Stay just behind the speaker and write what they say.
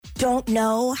don't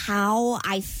know how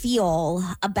I feel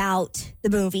about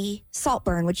the movie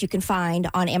Saltburn, which you can find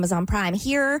on Amazon Prime.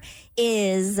 Here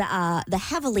is the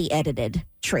heavily edited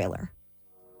trailer.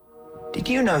 Did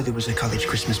you know there was a college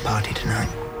Christmas party tonight?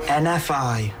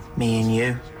 NFI, me and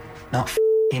you, not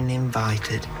f***ing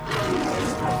invited.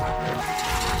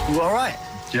 You all right?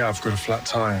 Yeah, I've got a flat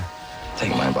tire. Take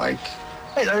my bike.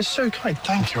 Hey, that was so kind.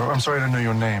 Thank you. I'm sorry I don't know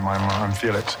your name. I'm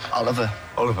Felix. Oliver.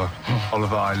 Oliver.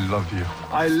 Oliver, I love you.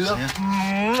 I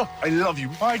love you.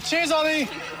 All right, cheers, Ollie.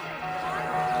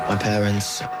 My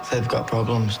parents, they've got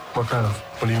problems. What kind of?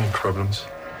 What do you mean problems?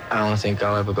 I don't think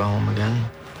I'll ever go home again.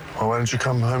 Well, why don't you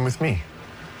come home with me?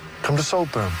 Come to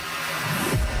Saltburn.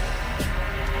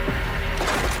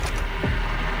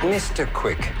 Mr.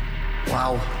 Quick.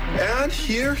 Wow. And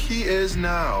here he is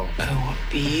now. Oh, what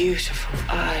beautiful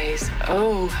eyes.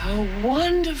 Oh, how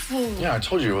wonderful. Yeah, I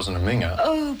told you he wasn't a minger.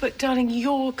 Oh, but darling,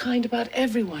 you're kind about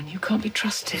everyone. You can't be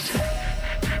trusted.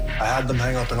 I had them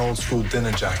hang up an old school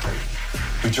dinner jacket.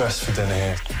 We dressed for dinner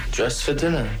here. Dressed for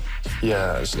dinner?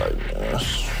 Yeah,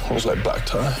 it was like black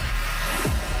tie.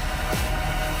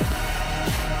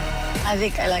 I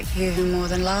think I like you more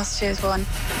than last year's one.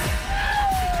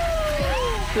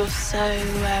 You're so,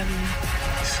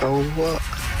 So what?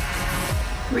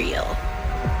 real.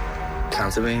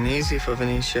 Can't have been easy for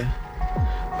Venetia.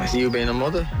 With you being a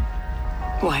mother.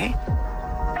 Why?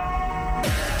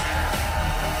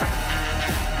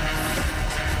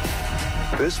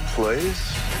 This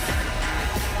place?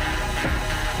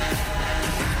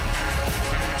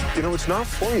 You know, it's not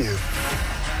for you.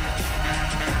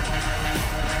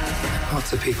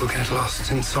 Lots of people get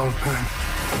lost in Saltburn.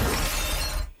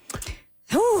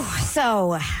 Whew.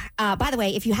 So, by the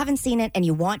way, if you haven't seen it and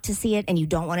you want to see it and you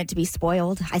don't want it to be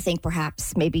spoiled, I think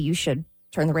perhaps maybe you should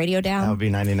turn the radio down. That would be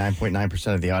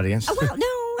 99.9% of the audience. Oh, well,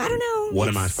 no, I don't know. What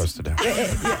am I supposed to do?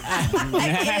 I'm going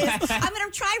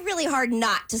to try really hard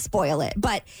not to spoil it,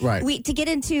 but to get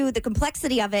into the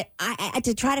complexity of it, I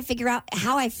to try to figure out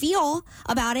how I feel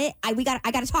about it. I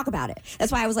got to talk about it.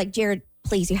 That's why I was like, Jared,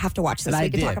 please, you have to watch this.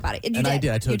 We can talk about it. I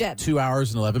did. I took 2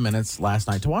 hours and 11 minutes last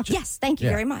night to watch it. Yes, thank you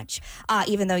very much.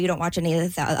 Even though you don't watch any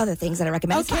of the other things that I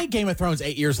recommend. Okay, Game of Thrones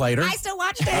 8 years later. I still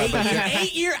watched it.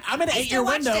 8 year. I'm in an 8 year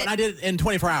window, and I did it in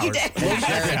 24 hours. You did.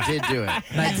 Jared did do it.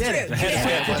 That's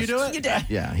true. Did you do it? You did.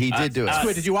 Yeah, he did do it.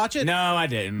 Squid, did you watch it? No, I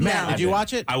didn't. Matt, did you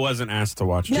watch it? I wasn't asked to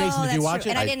watch it. No, Jason, did you watch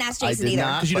it? And I didn't ask Jason did either.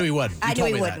 not. Because you knew he wouldn't. I You knew told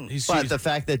he me that. wouldn't. But the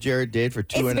fact that Jared did for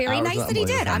 2 It's very hours, nice that he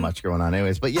did. Not much going on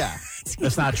anyways. But yeah.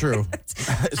 That's not true.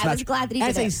 I was glad that he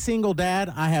As did a it. single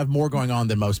dad, I have more going on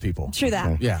than most people. True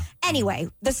that. Yeah. Anyway,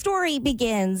 the story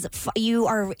begins. You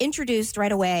are introduced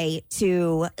right away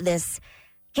to this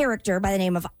character by the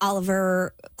name of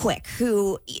Oliver Quick,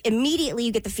 who immediately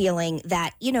you get the feeling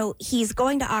that, he's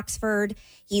going to Oxford.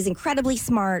 He's incredibly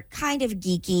smart, kind of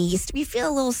geeky. You feel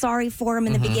a little sorry for him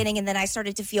in the beginning, and then I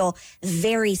started to feel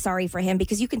very sorry for him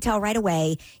because you can tell right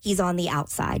away he's on the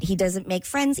outside. He doesn't make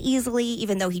friends easily,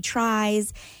 even though he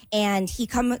tries. And he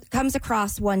comes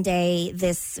across one day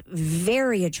this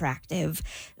very attractive,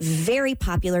 very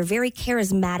popular, very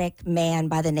charismatic man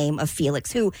by the name of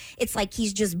Felix, who it's like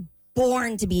he's just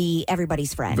born to be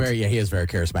everybody's friend. He is very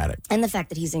charismatic. And the fact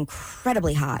that he's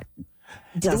incredibly hot.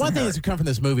 The one thing that's come from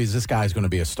this movie is this guy's going to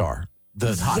be a star.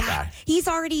 The hot guy. He's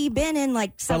already been in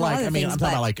several other things. I'm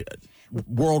talking about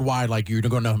worldwide, you're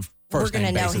going to know him first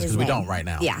name basis because we don't right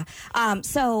now. Yeah.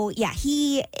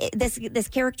 This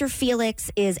character Felix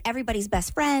is everybody's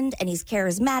best friend, and he's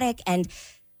charismatic, and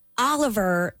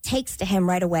Oliver takes to him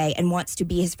right away and wants to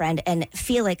be his friend, and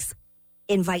Felix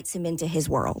invites him into his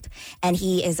world, and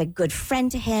he is a good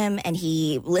friend to him, and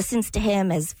he listens to him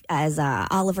as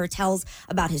Oliver tells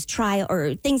about his trial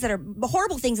or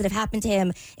horrible things that have happened to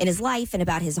him in his life and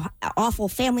about his awful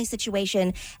family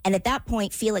situation. And at that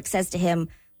point, Felix says to him,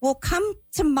 well, come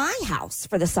to my house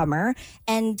for the summer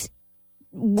and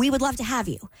we would love to have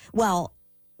you. Well,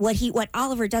 what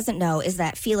Oliver doesn't know is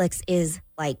that Felix is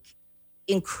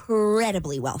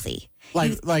incredibly wealthy.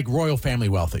 Like royal family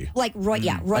wealthy.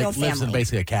 Royal family. Lives in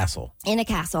basically a castle. In a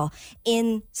castle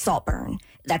in Saltburn.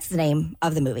 That's the name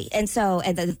of the movie. And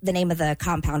the name of the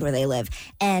compound where they live.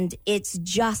 And it's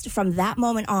just from that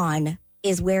moment on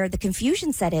is where the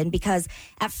confusion set in, because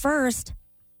at first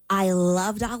I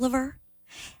loved Oliver.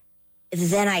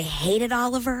 Then I hated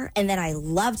Oliver, and then I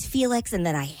loved Felix, and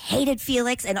then I hated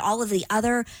Felix, and all of the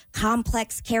other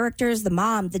complex characters, the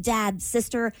mom, the dad, the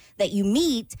sister that you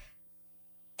meet,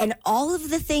 and all of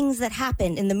the things that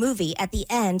happened in the movie at the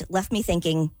end left me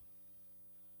thinking,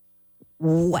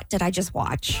 what did I just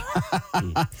watch?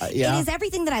 Yeah. It is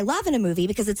everything that I love in a movie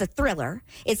because it's a thriller.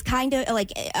 It's kind of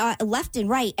like left and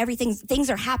right. Things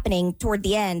are happening toward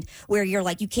the end where you're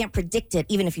like, you can't predict it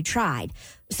even if you tried.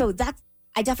 So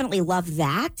I definitely love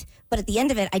that. But at the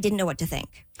end of it, I didn't know what to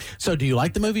think. So do you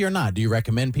like the movie or not? Do you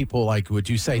recommend people, like, would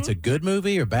you say it's a good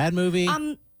movie or bad movie?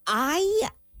 I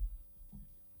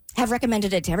have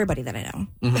recommended it to everybody that I know.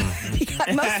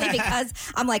 Mostly because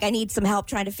I'm like, I need some help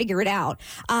trying to figure it out.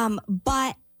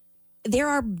 But there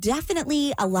are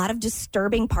definitely a lot of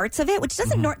disturbing parts of it, which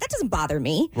doesn't that doesn't bother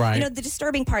me. Right. You know, the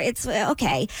disturbing part, it's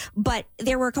okay. But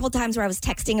there were a couple times where I was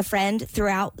texting a friend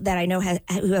throughout that I know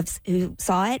who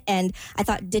saw it, and I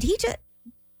thought, did he just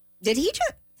do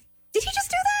that?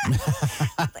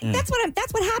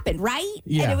 That's what happened, right?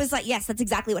 Yeah. And it was like, yes, that's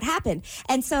exactly what happened.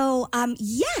 And so,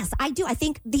 yes, I do. I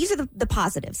think these are the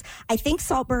positives. I think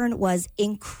Saltburn was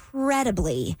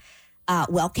incredibly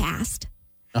well cast.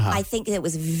 I think it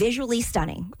was visually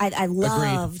stunning. I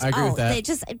loved. I agree with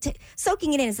that.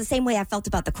 Soaking it in is the same way I felt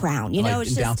about The Crown. You like know, it's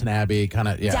in just Downton Abbey, kind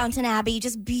of. Yeah. Downton Abbey,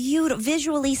 just beautiful,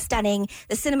 visually stunning.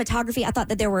 The cinematography, I thought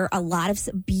that there were a lot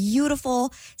of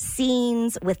beautiful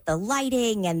scenes with the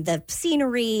lighting and the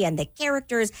scenery and the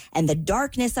characters and the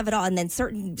darkness of it all. And then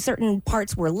certain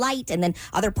parts were light and then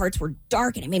other parts were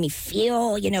dark, and it made me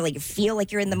feel, like you feel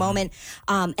like you're in the moment.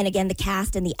 And again, the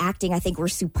cast and the acting, I think, were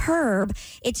superb.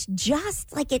 It's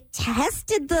just like it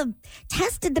tested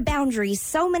the boundaries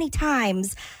so many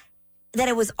times that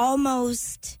it was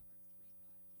almost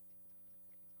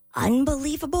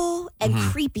unbelievable and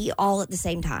creepy all at the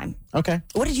same time. Okay.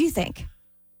 What did you think?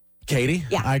 Katie?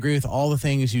 Yeah. I agree with all the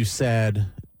things you said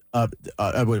about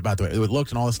the way it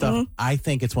looked and all this stuff. I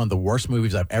think it's one of the worst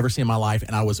movies I've ever seen in my life,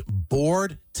 and I was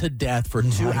bored to death for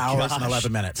 2 hours and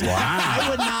 11 minutes. Wow. I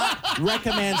would not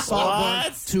recommend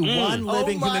Saltburn to one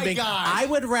living human being. I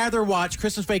would rather watch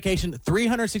Christmas Vacation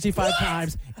 365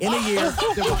 times in a year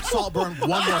than watch Saltburn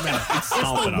one more minute. It's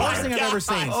the worst thing I've ever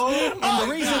seen. And the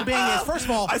reason being is, first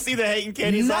of all, I see the hate in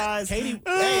Katie's eyes. Katie,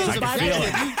 Hey, it's I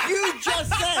subjective. You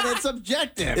just said it's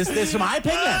subjective. It's my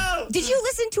opinion. Did you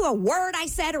listen to a word I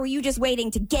said, or were you just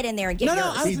waiting to get in there and get No,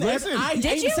 yours?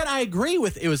 I said I agree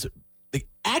with it. Was the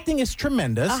acting is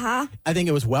tremendous. I think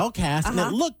it was well cast and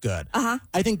it looked good. I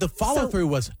think the follow through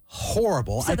was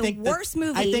horrible. So I the think worst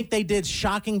movie. I think they did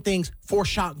shocking things for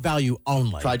shock value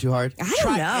only. Tried too hard. I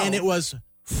don't know. And it was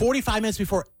 45 minutes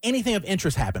before anything of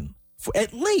interest happened.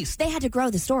 At least. They had to grow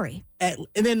the story. And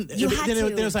then You had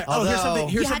it to. was like, Although,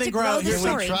 here's you had something to grow the grow. Can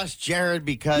story. we trust Jared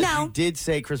because No. you did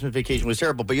say Christmas Vacation was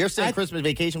terrible, but you're saying Christmas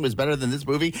Vacation was better than this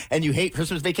movie, and you hate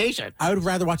Christmas Vacation. I would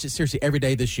rather watch it seriously every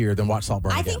day this year than watch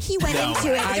Saltburn I again. think he went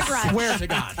into it with a grudge. I swear to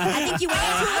God. I think you went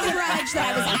into it with a grudge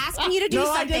that I was asking you to do No,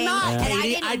 I something, did not, and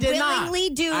Katie. I I didn't did not. willingly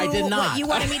do I did not. what you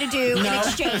wanted me to do in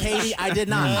exchange. Katie, I did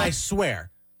not.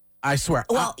 I swear.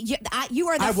 Well, you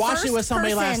are the I watched first it with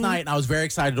somebody last person- night, and I was very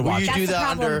excited to watch you it. That's do the that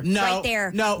problem. under- No, right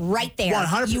there. no, right there.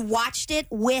 100%. You watched it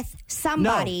with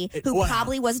somebody who well,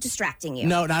 probably was distracting you.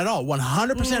 No, not at all.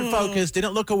 100% focused.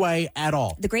 Didn't look away at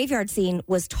all. The graveyard scene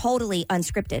was totally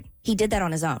unscripted. He did that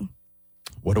on his own.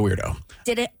 What a weirdo.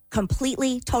 Did it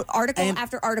completely, article And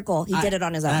after article. He did it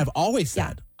on his own. And I've always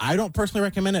said, I don't personally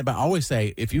recommend it, but I always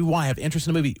say, if you want to have interest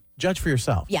in a movie, judge for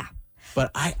yourself. Yeah.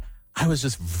 But I was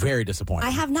just very disappointed.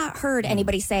 I have not heard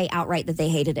anybody say outright that they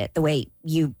hated it the way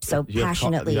you so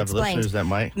passionately you have explained. listeners that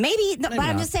might. Maybe, but I'm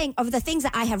not. just saying, of the things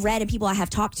that I have read and people I have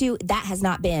talked to, that has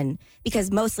not been, because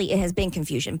mostly it has been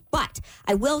confusion. But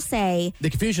I will say The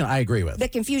confusion, I agree with. the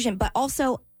confusion, but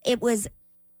also it was,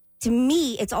 to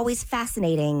me, it's always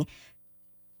fascinating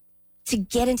to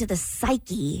get into the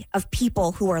psyche of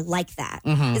people who are like that.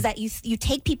 Is that you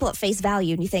take people at face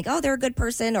value and you think, oh, they're a good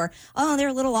person, or oh, they're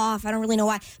a little off. I don't really know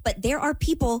why. But there are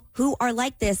people who are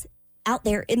like this out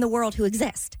there in the world who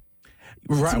exist.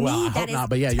 Right, To well, me, I that hope is not,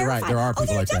 but yeah, you're right. There are people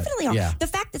there like that. definitely are. Yeah. The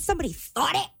fact that somebody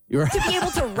thought it You're right. to be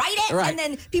able to write it, Right. and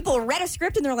then people read a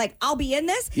script and they're like, I'll be in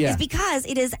this, Yeah. is because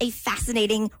it is a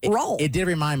fascinating role. It did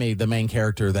remind me, the main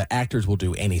character, that actors will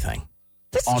do anything.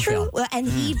 That's on true. film. Well, and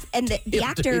the He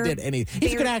actor, did anything.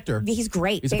 He's a good actor. He's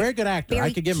great. He's a very good actor.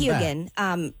 Barry I could give him that.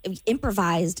 Keoghan,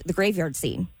 improvised the graveyard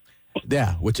scene.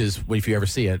 Yeah, which is, if you ever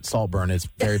see it, Saltburn is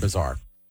very bizarre.